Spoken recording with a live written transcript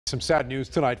Some sad news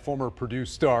tonight. Former Purdue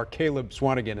star Caleb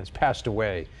Swanigan has passed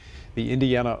away. The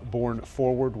Indiana-born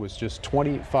forward was just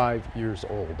 25 years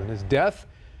old, and his death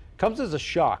comes as a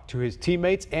shock to his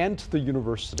teammates and to the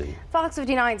university. Fox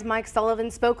 59's Mike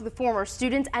Sullivan spoke with former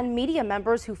students and media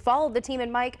members who followed the team.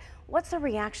 And Mike, what's the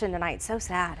reaction tonight? So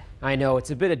sad. I know,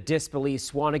 it's a bit of disbelief.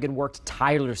 Swanigan worked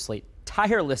tirelessly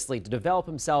to develop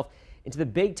himself into the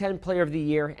Big Ten Player of the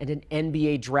Year and an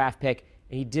NBA draft pick,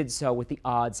 and he did so with the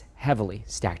odds heavily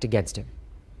stacked against him.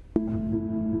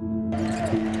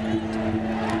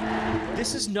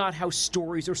 This is not how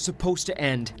stories are supposed to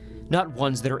end, not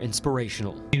ones that are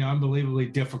inspirational. Unbelievably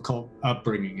difficult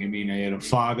upbringing. I had a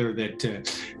father that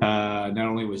not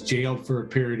only was jailed for a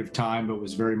period of time, but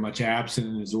was very much absent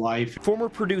in his life. Former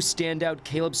Purdue standout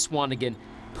Caleb Swanigan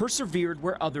persevered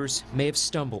where others may have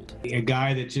stumbled. A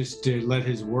guy that just let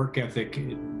his work ethic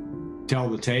tell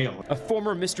the tale. A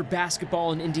former Mr.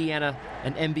 Basketball in Indiana,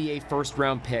 an NBA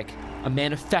first-round pick, a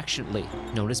man affectionately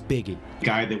known as Biggie. A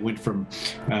guy that went from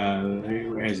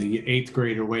as an 8th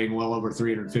grader weighing well over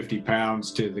 350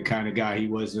 pounds to the kind of guy he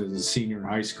was as a senior in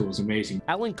high school is amazing.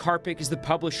 Alan Karpik is the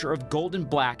publisher of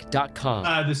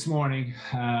goldenblack.com. This morning,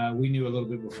 we knew a little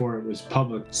bit before it was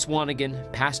public. Swanigan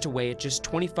passed away at just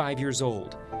 25 years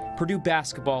old. Purdue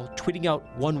basketball tweeting out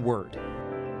one word: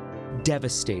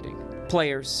 devastating.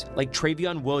 Players like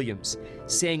Travion Williams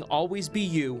saying, "Always be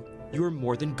you. You are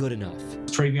more than good enough."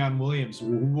 Travion Williams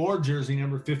wore jersey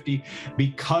number 50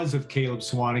 because of Caleb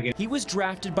Swanigan. He was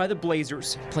drafted by the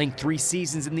Blazers, playing 3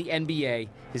 seasons in the NBA.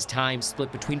 His time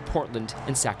split between Portland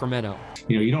and Sacramento.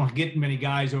 You don't get many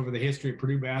guys over the history of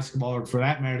Purdue basketball, or for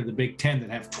that matter, the Big Ten, that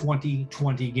have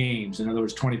 20 games. In other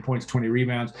words, 20 points, 20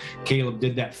 rebounds. Caleb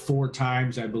did that 4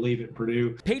 times, I believe, at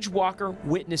Purdue. Paige Walker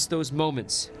witnessed those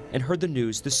moments and heard the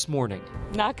news this morning.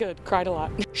 Not good. Cried a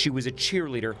lot. She was a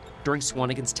cheerleader during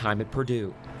Swanigan's time at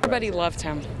Purdue. Everybody loved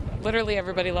him. Literally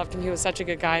everybody loved him. He was such a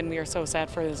good guy, and we are so sad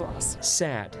for his loss.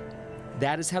 Sad.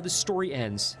 That is how the story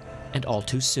ends, and all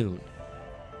too soon.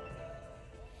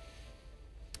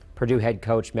 Purdue head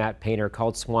coach Matt Painter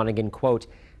called Swanigan, quote,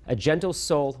 "a gentle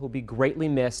soul who will be greatly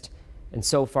missed," and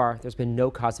so far there's been no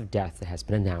cause of death that has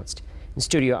been announced. In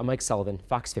studio, I'm Mike Sullivan,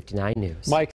 Fox 59 News. Mike.